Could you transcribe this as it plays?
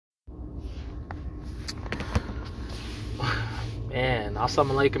Man,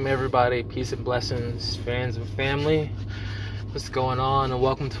 assalamu alaikum everybody, peace and blessings, fans and family. What's going on? And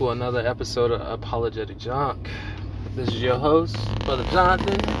welcome to another episode of Apologetic Junk. This is your host, Brother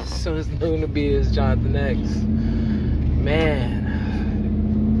Jonathan, soon to be as Jonathan X. Man,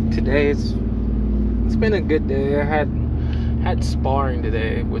 today it's been a good day. I had sparring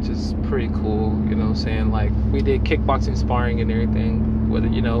today, which is pretty cool, you know what I'm saying? Like, we did kickboxing sparring and everything. With,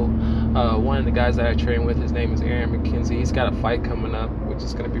 one of the guys that I train with, his name is Aaron McKenzie. He's got a fight coming up, which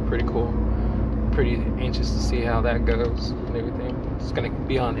is going to be pretty cool. Pretty anxious to see how that goes and everything. It's going to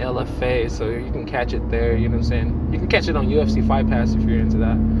be on LFA, so you can catch it there, you know what I'm saying? You can catch it on UFC Fight Pass if you're into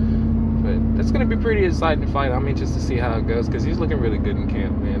that. But that's going to be pretty exciting fight. I'm anxious to see how it goes, because he's looking really good in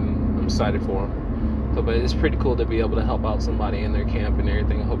camp, man. I'm excited for him. So, but it's pretty cool to be able to help out somebody in their camp and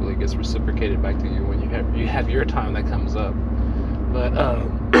everything. Hopefully it gets reciprocated back to you when you have your time that comes up. But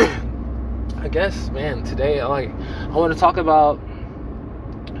I guess, man, today I want to talk about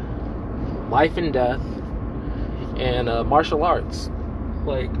life and death and martial arts.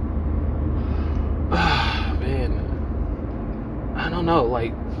 Like, man, I don't know.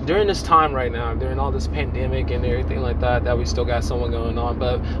 Like, during this time right now, during all this pandemic and everything like that we still got somewhat going on,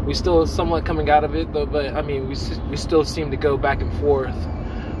 but we still somewhat coming out of it. But I mean, we still seem to go back and forth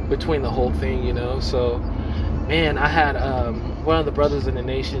between the whole thing, you know. So, man, I had one of the brothers in the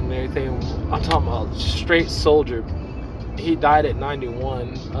nation and everything. I'm talking about straight soldier. He died at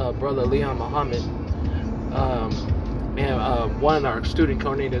 91. Brother Leon Muhammad. One of our student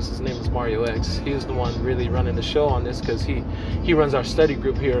coordinators, his name is Mario X. He was the one really running the show on this, because he runs our study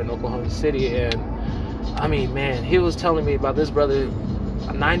group here in Oklahoma City. And I mean, man, he was telling me about this brother,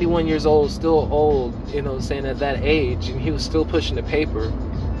 91 years old, still old, you know, saying at that age, and he was still pushing the paper.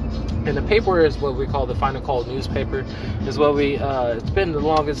 And the paper is what we call the Final Call newspaper. Is what it's been the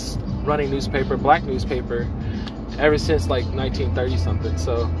longest running newspaper, black newspaper, ever since like 1930 something.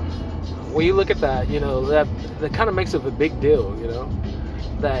 So when you look at that, you know, that kind of makes it a big deal, you know,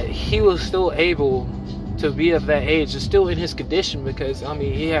 that he was still able to be of that age, and still in his condition, because I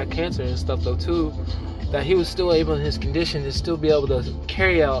mean, he had cancer and stuff though too, that he was still able in his condition to still be able to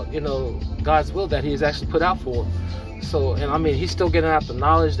carry out, you know, God's will that he's actually put out for him. So, and I mean, he's still getting out the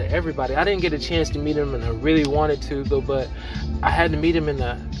knowledge to everybody. I didn't get a chance to meet him, and I really wanted to though, but I had to meet him in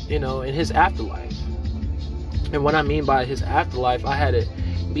in his afterlife. And what I mean by his afterlife, I had to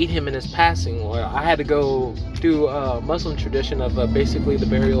meet him in his passing, or I had to go through a Muslim tradition of basically the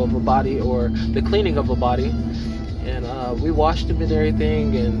burial of a body, or the cleaning of a body. And we washed him and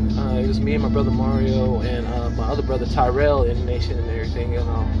everything, and it was me and my brother Mario and my other brother Tyrell in the nation and everything, you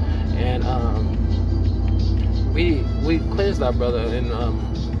know. And we cleansed our brother, and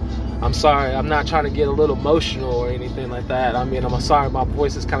I'm sorry, I'm not trying to get a little emotional or anything like that. I mean, I'm sorry my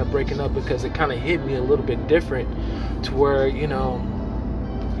voice is kind of breaking up, because it kind of hit me a little bit different, to where, you know,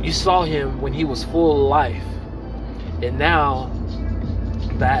 you saw him when he was full of life, and now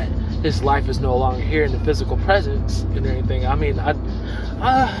that his life is no longer here in the physical presence and everything. I mean,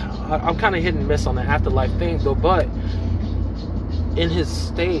 I'm kind of hit and miss on the afterlife thing though, but in his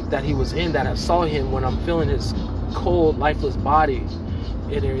state that he was in, that I saw him when I'm feeling his cold, lifeless body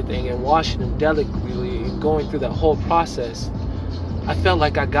and everything, and washing him delicately and going through that whole process, I felt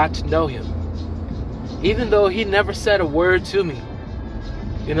like I got to know him, even though he never said a word to me.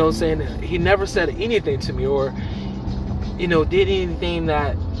 You know what I'm saying? He never said anything to me, or, you know, did anything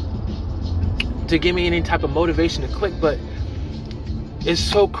that to give me any type of motivation to click. But it's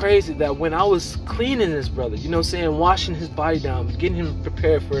so crazy that when I was cleaning this brother, you know what I'm saying, washing his body down, getting him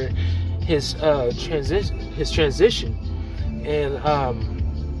prepared for his transition, and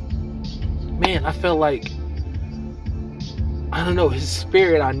man, I felt like, I don't know, his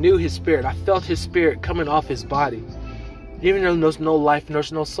spirit, I knew his spirit, I felt his spirit coming off his body. Even though there's no life and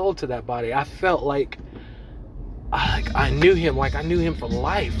there's no soul to that body, I felt like I knew him, like I knew him for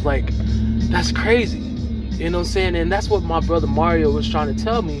life. Like, that's crazy, you know what I'm saying? And that's what my brother Mario was trying to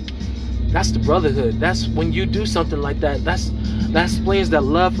tell me. That's the brotherhood. That's when you do something like that, that explains that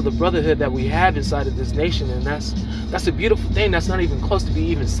love for the brotherhood that we have inside of this nation. And that's a beautiful thing that's not even close to be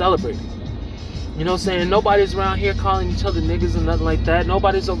even celebrated. You know what I'm saying? Nobody's around here calling each other niggas or nothing like that.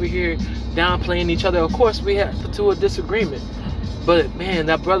 Nobody's over here downplaying each other. Of course, we have to a disagreement. But, man,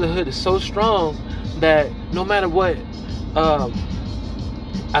 that brotherhood is so strong that no matter what,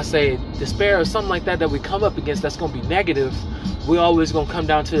 I say, despair or something like that we come up against that's going to be negative, we always going to come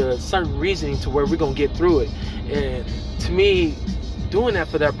down to a certain reasoning to where we're going to get through it. And to me, doing that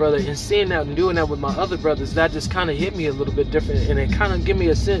for that brother and seeing that and doing that with my other brothers, that just kind of hit me a little bit different, and it kind of give me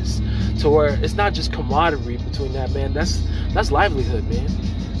a sense to where it's not just camaraderie between that, man. That's livelihood, man.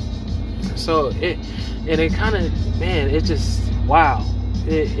 So it kind of, man, it just, wow,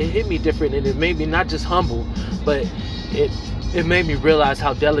 it hit me different, and it made me not just humble, but it made me realize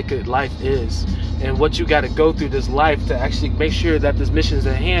how delicate life is, and what you got to go through this life to actually make sure that this mission is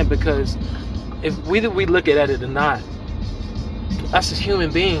at hand. Because if we look at it or not, us as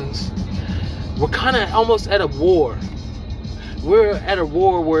human beings, we're kind of almost at a war. We're at a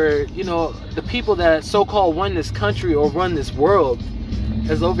war where, you know, the people that so-called run this country or run this world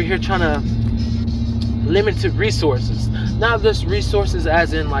is over here trying to limited resources. Not just resources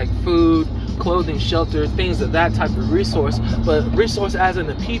as in like food, clothing, shelter, things of that type of resource, but resource as in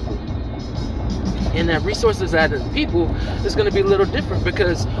the people. And that resources as in the people is going to be a little different,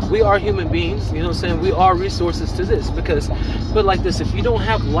 because we are human beings, you know what I'm saying? We are resources to this, because, but like this, if you don't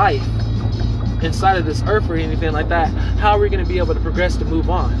have life inside of this earth or anything like that, how are we going to be able to progress to move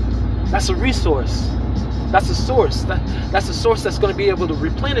on? That's a resource. That's a source. That's a source that's going to be able to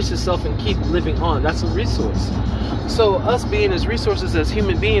replenish itself and keep living on. That's a resource. So us being as resources as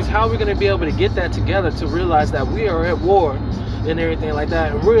human beings, how are we going to be able to get that together to realize that we are at war and everything like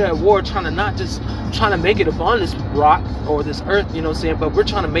that? And we're at war trying to not just trying to make it upon this rock or this earth, you know what I'm saying, but we're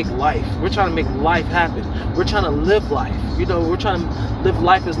trying to make life. We're trying to make life happen. We're trying to live life. You know, we're trying to live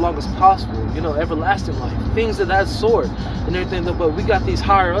life as long as possible, you know, everlasting life, things of that sort and everything. But we got these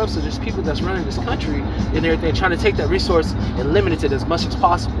higher ups, so there's people that's running this country and everything, trying to take that resource and limit it as much as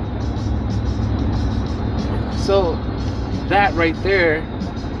possible. So that right there,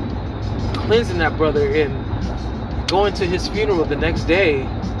 cleansing that brother and going to his funeral the next day,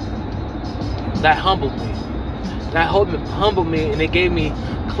 that humbled me. That humbled me, and it gave me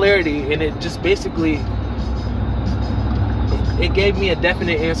clarity, and it just basically, it gave me a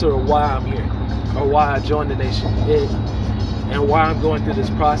definite answer of why I'm here, or why I joined the nation, and why I'm going through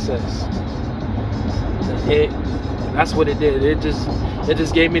this process. That's what it did. It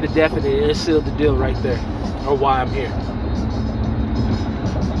just gave me the definite, and it sealed the deal right there, or why I'm here.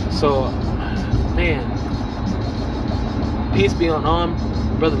 So, man, peace be on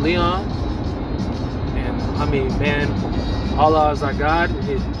Brother Leon. And I mean, man, Allah is our God,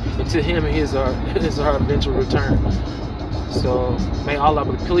 and to him is our eventual return. So may Allah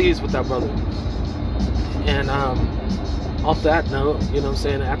be pleased with our brother. And off that note, you know what I'm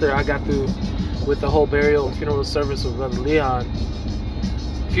saying, after I got through with the whole burial and funeral service of Brother Leon,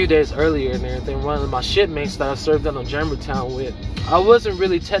 a few days earlier and everything, one of my shipmates that I served on Germantown with, I wasn't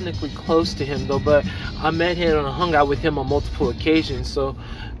really technically close to him though, but I met him and hung out with him on multiple occasions. So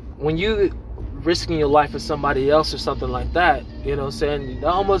when you risking your life for somebody else or something like that, you know what I'm saying, it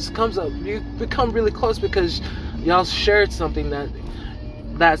almost comes up, you become really close because y'all shared something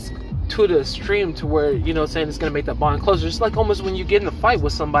that's to the extreme to where, you know what I'm saying, it's going to make that bond closer. It's like almost when you get in a fight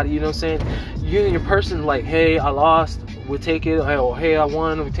with somebody, you know what I'm saying, you and your person, like, hey, I lost, we'll take it, or hey, I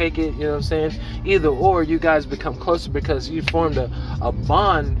won, we take it, you know what I'm saying. Either or, you guys become closer because you formed a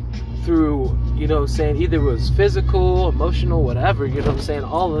bond through, you know what I'm saying, either it was physical, emotional, whatever, you know what I'm saying.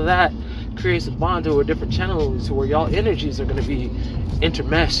 All of that creates a bond to a different channel to where y'all energies are going to be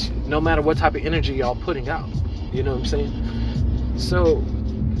intermeshed, no matter what type of energy y'all putting out, you know what I'm saying. So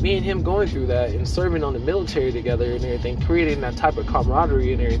me and him going through that and serving on the military together and everything, creating that type of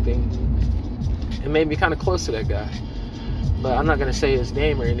camaraderie and everything, it made me kind of close to that guy. But I'm not going to say his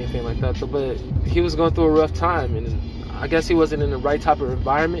name or anything like that, but he was going through a rough time, and I guess he wasn't in the right type of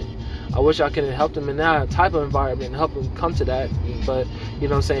environment. I wish I could have helped him in that type of environment and help him come to that, but you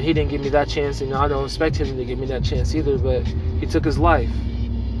know what I'm saying, he didn't give me that chance, and I don't expect him to give me that chance either. But he took his life,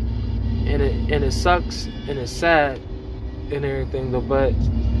 and it sucks and it's sad and everything though. But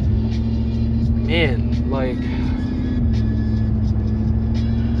man, like,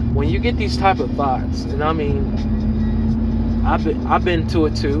 when you get these type of thoughts, and I mean, I've been to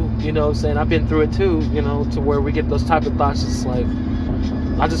it too, you know what I'm saying, I've been through it too, you know, to where we get those type of thoughts. It's like,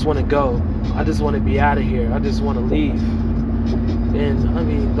 I just want to go, I just want to be out of here, I just want to leave. And I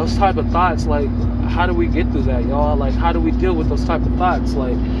mean, those type of thoughts, like, how do we get through that, y'all? Like, how do we deal with those type of thoughts?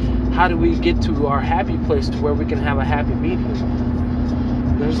 Like, how do we get to our happy place to where we can have a happy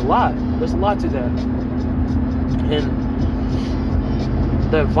medium? There's a lot to that. And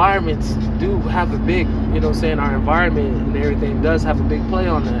the environments do have a big, you know what I'm saying, our environment and everything does have a big play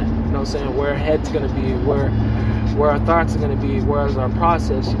on that, you know what I'm saying, where our head's going to be, where our thoughts are going to be, where's our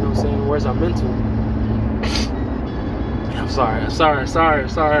process, you know what I'm saying, where's our mental. I'm sorry,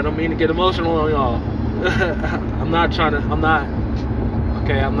 I don't mean to get emotional on y'all. I'm not crying,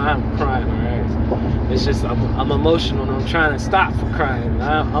 alright? It's just, I'm emotional and I'm trying to stop from crying.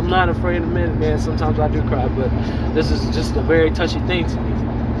 I'm not afraid to admit it, man. Sometimes I do cry, but this is just a very touchy thing to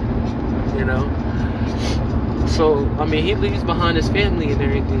me, you know? So, I mean, he leaves behind his family and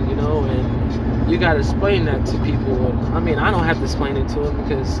everything, you know, and you gotta explain that to people. And, I mean, I don't have to explain it to him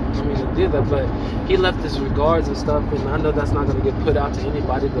because I mean I did that, but he left his regards and stuff, and I know that's not gonna get put out to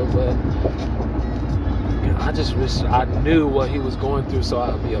anybody, but I just wish I knew what he was going through so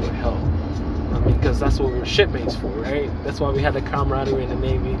I'd be able to help. I mean, because that's what we're shipmates for, right? That's why we had the camaraderie in the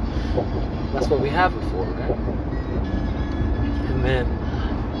Navy. That's what we have it for, right? And then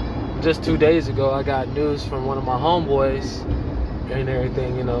just 2 days ago, I got news from one of my homeboys and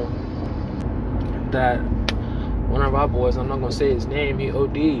everything, you know, that one of our boys, I'm not going to say his name, he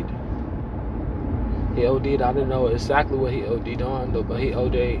OD'd. He OD'd. I didn't know exactly what he OD'd on, though, but he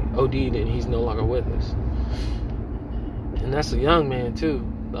OD'd and he's no longer with us. And that's a young man, too.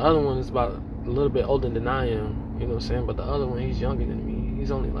 The other one is about a little bit older than I am, you know what I'm saying? But the other one, he's younger than me.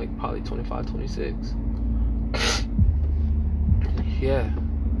 He's only like probably 25, 26. Yeah.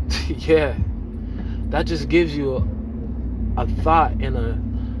 Yeah. That just gives you a thought and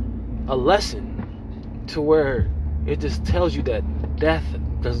a lesson to where it just tells you that death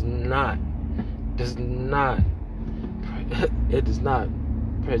does not it does not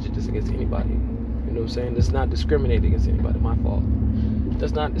prejudice against anybody. You know what I'm saying? Does not discriminate against anybody. My fault.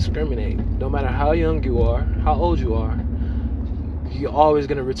 Does not discriminate. No matter how young you are, how old you are, you're always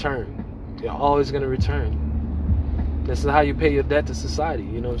going to return. You're always going to return. This is how you pay your debt to society.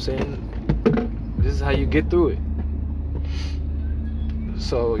 You know what I'm saying? This is how you get through it.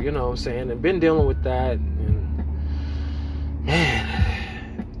 So, you know what I'm saying? I've been dealing with that. And, man,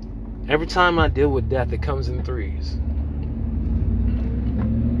 every time I deal with death, it comes in threes.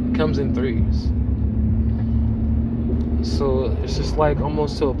 It comes in threes. So it's just like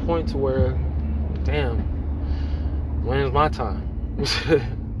almost to a point to where, damn, when is my time?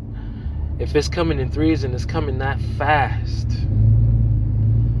 If it's coming in threes and it's coming that fast,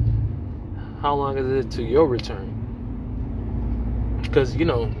 how long is it to your return? Because you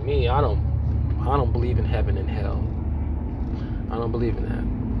know me, I don't believe in heaven and hell. I don't believe in that.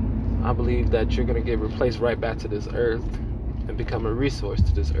 I believe that you're gonna get replaced right back to this earth and become a resource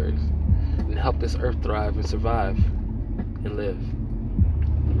to this earth and help this earth thrive and survive and live.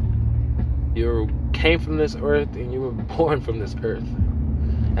 You came from this earth and you were born from this earth.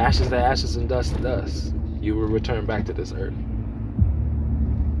 Ashes to ashes and dust to dust. You will return back to this earth.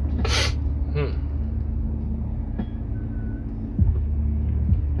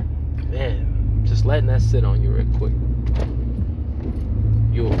 Man, just letting that sit on you real quick.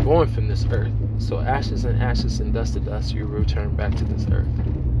 You were born from this earth, so ashes and ashes and dust to dust, you will return back to this earth.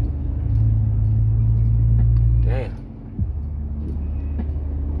 Damn.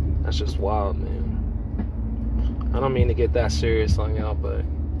 That's just wild, man. I don't mean to get that serious on y'all, but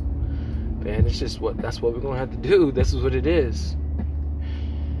man, it's just that's what we're gonna have to do. This is what it is.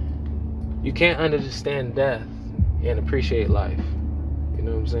 You can't understand death and appreciate life. You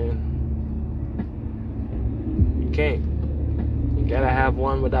know what I'm saying? You can't. You gotta have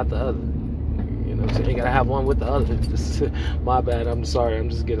one without the other. You know what I'm saying? You gotta have one with the other. My bad, I'm sorry, I'm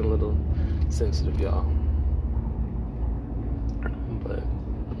just getting a little sensitive, y'all. But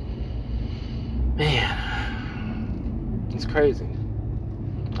man, it's crazy.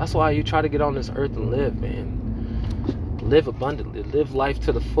 That's why you try to get on this earth and live, man. Live abundantly, live life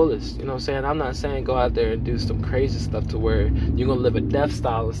to the fullest. You know what I'm saying? I'm not saying go out there and do some crazy stuff to where you're gonna live a death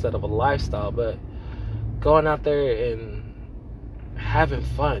style instead of a lifestyle, but going out there and having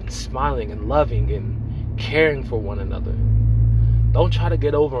fun, smiling and loving and caring for one another. Don't try to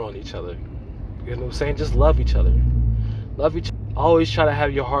get over on each other. You know what I'm saying? Just love each other. Love each other. Always try to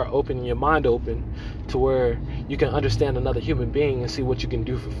have your heart open and your mind open to where you can understand another human being and see what you can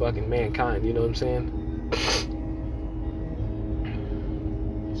do for fucking mankind. You know what I'm saying?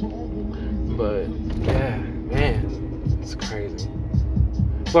 But yeah, man, it's crazy.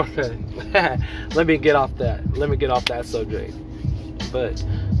 Let me get off that subject. But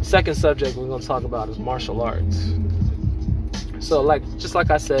the second subject we're gonna talk about is martial arts. So just like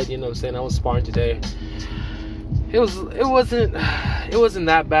I said, you know what I'm saying, I was sparring today. It wasn't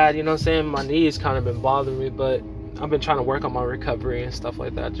that bad, you know what I'm saying? My knees kind of been bothering me, but I've been trying to work on my recovery and stuff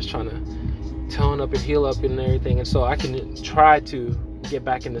like that, just trying to tone up and heal up and everything, and so I can try to get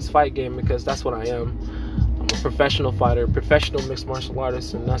back in this fight game, because that's what I am. I'm a professional fighter, professional mixed martial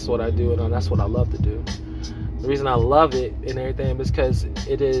artist, and that's what I do, and that's what I love to do. The reason I love it and everything is because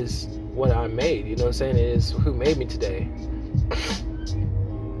it is what I made, you know what I'm saying? It is who made me today.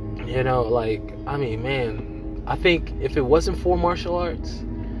 You know, I mean, man, I think if it wasn't for martial arts,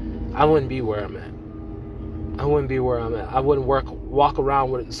 I wouldn't be where I'm at. I wouldn't walk around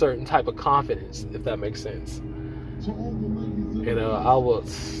with a certain type of confidence, if that makes sense. You know,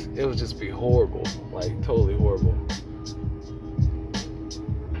 it would just be horrible, totally horrible.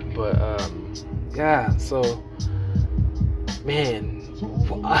 But Yeah, so, man,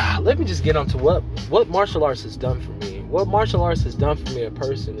 let me just get on to what martial arts has done for me. What martial arts has done for me, a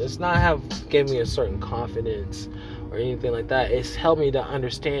person, it's not gave me a certain confidence or anything like that. It's helped me to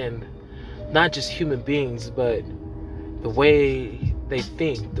understand not just human beings, but the way they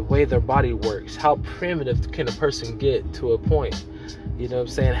think, the way their body works. How primitive can a person get to a point? You know what I'm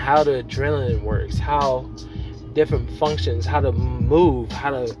saying? How the adrenaline works, how different functions, how to move, how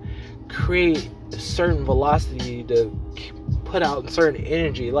to create a certain velocity to put out certain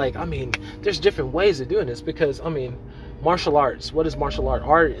energy. Like, I mean, there's different ways of doing this, because, I mean, martial arts, what is martial art?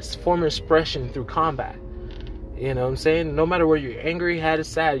 Art is form of expression through combat. You know what I'm saying? No matter where you're angry, happy, or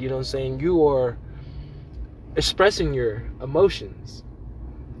sad, you know what I'm saying? You are expressing your emotions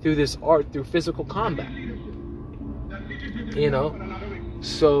through this art, through physical combat. You know?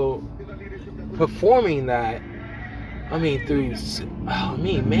 So, performing that, I mean,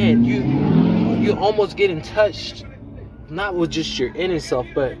 man, you almost get in touch, not with just your inner self,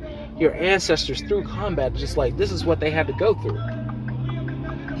 but your ancestors through combat. Just like, this is what they had to go through.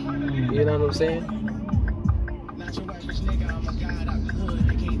 You know what I'm saying?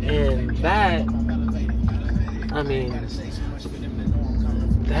 And that, I mean,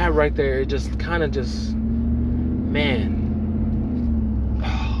 that right there, it just kind of just, man,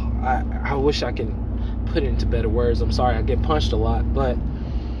 I wish I can put it into better words. I'm sorry, I get punched a lot, but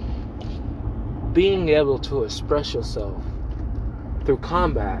being able to express yourself through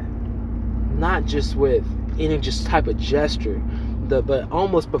combat, not just with any just type of gesture, but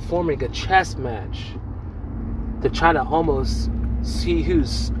almost performing a chess match to try to almost see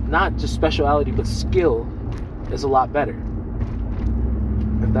who's not just speciality but skill is a lot better,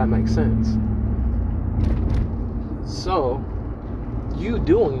 if that makes sense. So you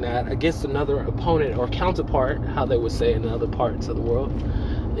doing that against another opponent or counterpart, how they would say in other parts of the world,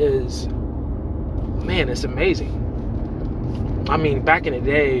 is, man, it's amazing. I mean, back in the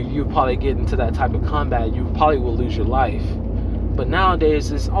day, you probably get into that type of combat, you probably will lose your life. But nowadays,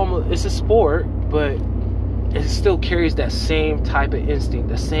 it's a sport, but it still carries that same type of instinct,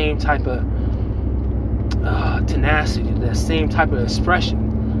 the same type of tenacity, that same type of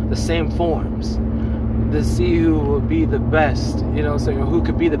expression, the same forms. To see who will be the best, you know what I'm saying, or who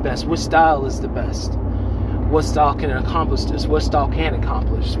could be the best, which style is the best, what style can accomplish this, what style can't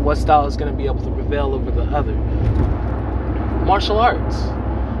accomplish, what style is going to be able to prevail over the other. Martial arts,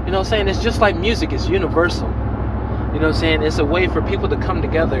 you know what I'm saying, it's just like music, it's universal. You know what I'm saying, it's a way for people to come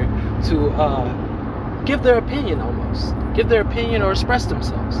together to give their opinion, almost give their opinion or express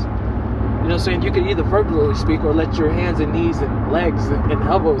themselves. You know what I'm saying, you could either verbally speak or let your hands and knees and legs and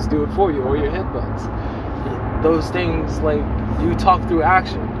elbows do it for you, or your headbutts. Those things, like, you talk through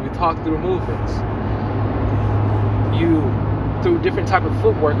action, you talk through movements, you through different type of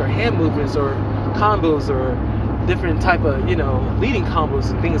footwork or hand movements or combos or different type of, you know, leading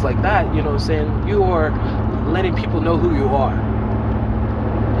combos and things like that. You know what I'm saying, you are letting people know who you are,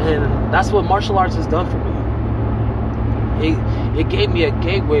 and that's what martial arts has done for me. It gave me a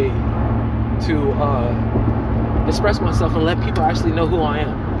gateway to express myself and let people actually know who I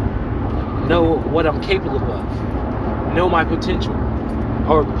am, know what I'm capable of, know my potential,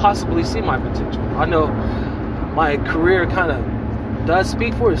 or possibly see my potential. I know my career kind of does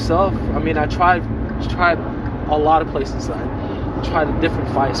speak for itself. I mean, I tried a lot of places. I tried different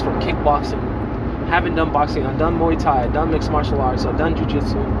fights, from kickboxing, haven't done boxing, I've done Muay Thai, I've done mixed martial arts, I've done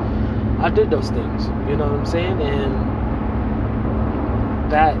jiu-jitsu. I did those things, you know what I'm saying? And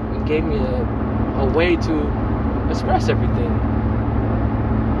that gave me a way to express everything.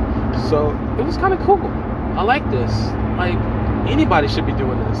 So it was kind of cool. I like this. Like, anybody should be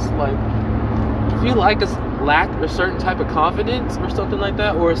doing this. Like, if you lack a certain type of confidence or something like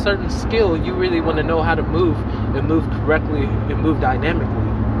that, or a certain skill, you really want to know how to move and move correctly and move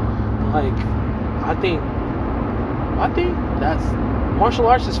dynamically. Like, I think that's martial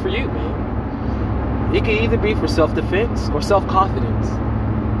arts is for you, man. It can either be for self-defense or self-confidence.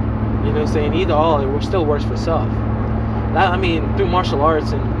 You know what I'm saying? Either or, it still works for self. That, I mean, through martial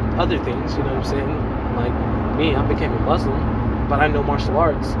arts and other things, you know what I'm saying? Like me, I became a Muslim, but I know martial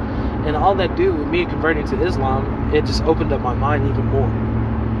arts. And all that do with me converting to Islam, it just opened up my mind even more.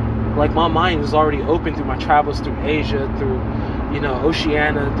 Like, my mind was already open through my travels through Asia, through, you know,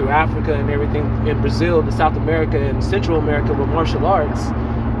 Oceania, through Africa and everything, in Brazil, to South America and Central America with martial arts.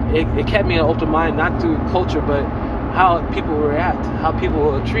 It kept me an open mind, not through culture, but how people react, how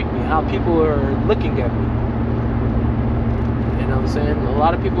people treat me, how people are looking at me. You know what I'm saying? A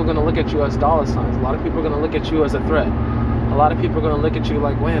lot of people are going to look at you as dollar signs. A lot of people are going to look at you as a threat. A lot of people are going to look at you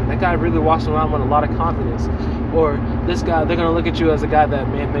like, man, that guy really walks around with a lot of confidence. Or this guy, they're going to look at you as a guy that,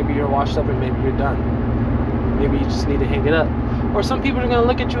 man, maybe you're washed up and maybe you're done. Maybe you just need to hang it up. Or some people are going to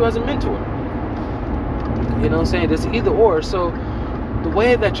look at you as a mentor. You know what I'm saying? It's either or. So the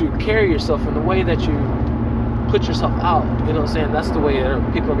way that you carry yourself and the way that you put yourself out, you know what I'm saying, that's the way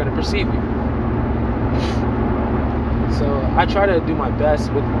that people are going to perceive you. So I try to do my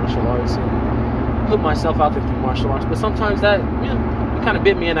best with martial arts and put myself out there through martial arts, but sometimes that, it kind of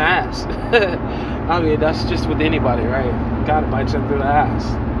bit me in the ass. I mean, that's just with anybody, right? God bites you through the ass.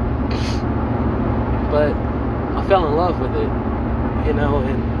 But I fell in love with it, and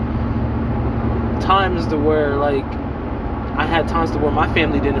times to where, like, I had times to where my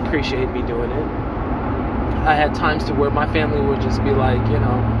family didn't appreciate me doing it. I had times to where my family would just be like,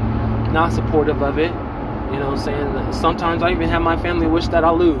 not supportive of it. You know what I'm saying? Sometimes I even had my family wish that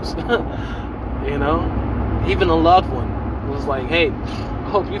I lose. Even a loved one was like, hey, I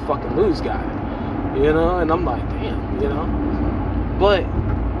hope you fucking lose, guy. And I'm like, damn, But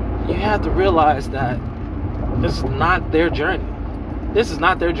you have to realize that this is not their journey. This is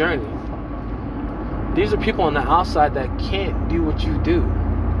not their journey. These are people on the outside that can't do what you do.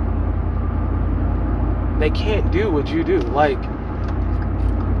 They can't do what you do. Like,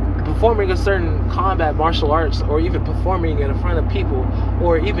 performing a certain combat martial arts, or even performing in front of people,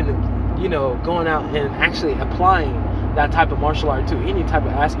 or even, going out and actually applying that type of martial art to any type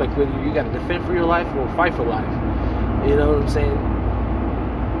of aspect, whether you got to defend for your life or fight for life. You know what I'm saying?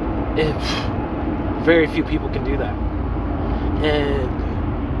 Very few people can do that. And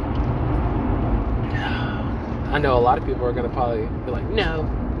I know a lot of people are going to probably be like, no,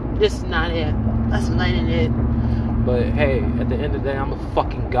 this is not it. That's not it. But hey, at the end of the day, I'm a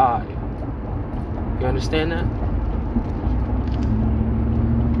fucking god. You understand that?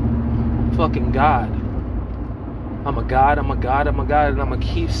 Fucking god. I'm a god, I'm a god, I'm a god, and I'm gonna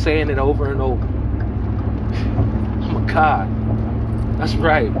keep saying it over and over. I'm a god. That's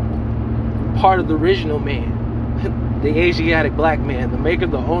right. Part of the original man. The Asiatic black man. The maker,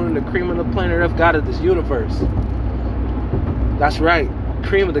 the owner, the cream of the planet Earth, God of this universe. That's right.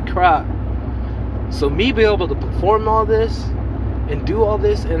 Cream of the crop. So me being able to perform all this and do all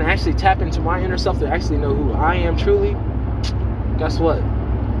this and actually tap into my inner self to actually know who I am truly, guess what?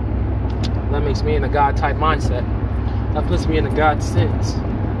 That makes me in a God type mindset. That puts me in a God sense.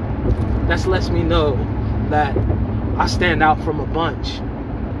 That lets me know that I stand out from a bunch.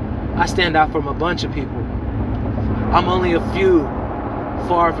 I stand out from a bunch of people. I'm only a few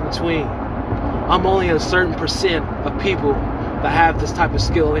far from between. I'm only a certain percent of people that have this type of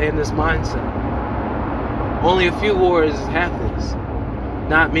skill and this mindset. Only a few warriors have this.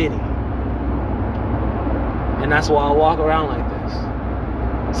 Not many. And that's why I walk around like this.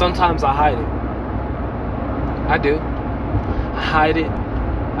 Sometimes I hide it. I do. I hide it.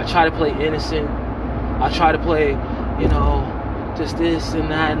 I try to play innocent. I try to play, just this and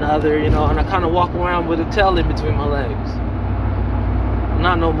that and the other, and I kind of walk around with a tail in between my legs.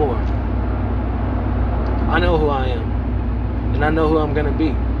 Not no more. I know who I am. And I know who I'm going to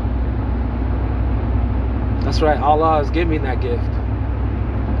be. That's right, Allah has given me that gift.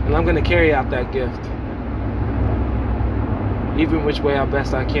 And I'm going to carry out that gift. Even which way I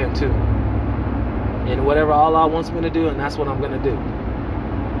best I can too. And whatever Allah wants me to do, and that's what I'm going to do.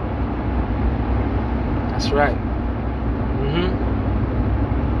 That's right.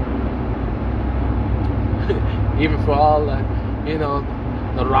 Even for all the,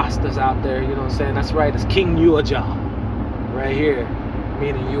 the Rastas out there, you know what I'm saying? That's right, it's King Yuajah. Right here.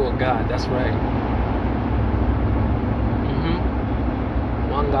 Meaning you are God, that's right.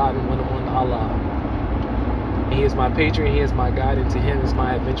 One God and one Allah. And He is my patron, He is my guide, and to Him is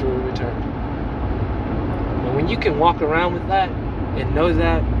my adventure will return. And when you can walk around with that and know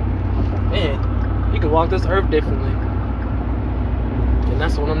that, man, you can walk this earth differently. And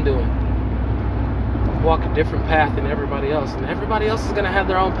that's what I'm doing. Walk a different path than everybody else. And everybody else is going to have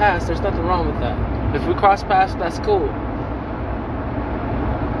their own paths. There's nothing wrong with that. If we cross paths, that's cool.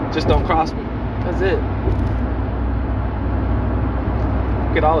 Just don't cross me. That's it.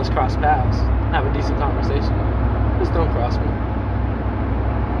 We could always cross paths, have a decent conversation. Just don't cross me.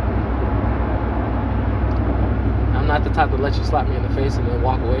 I'm not the type to let you slap me in the face and then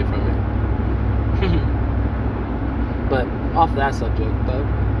walk away from it. But off that subject, though.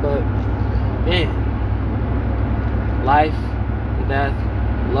 But man, life, death,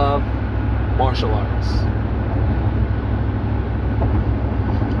 love, martial arts.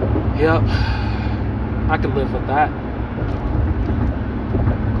 Yep, I can live with that.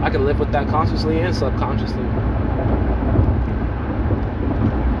 I can live with that consciously and subconsciously.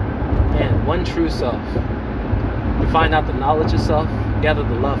 And one true self. If find out the knowledge of self, gather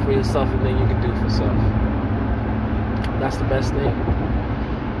the love for yourself, and then you can do for self. That's the best thing.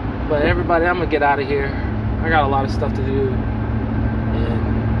 But everybody, I'm gonna get out of here. I got a lot of stuff to do,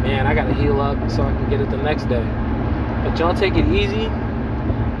 and man, I gotta heal up so I can get it the next day. But y'all take it easy.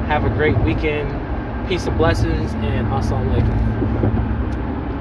 Have a great weekend. Peace and blessings, and assalamu alaikum.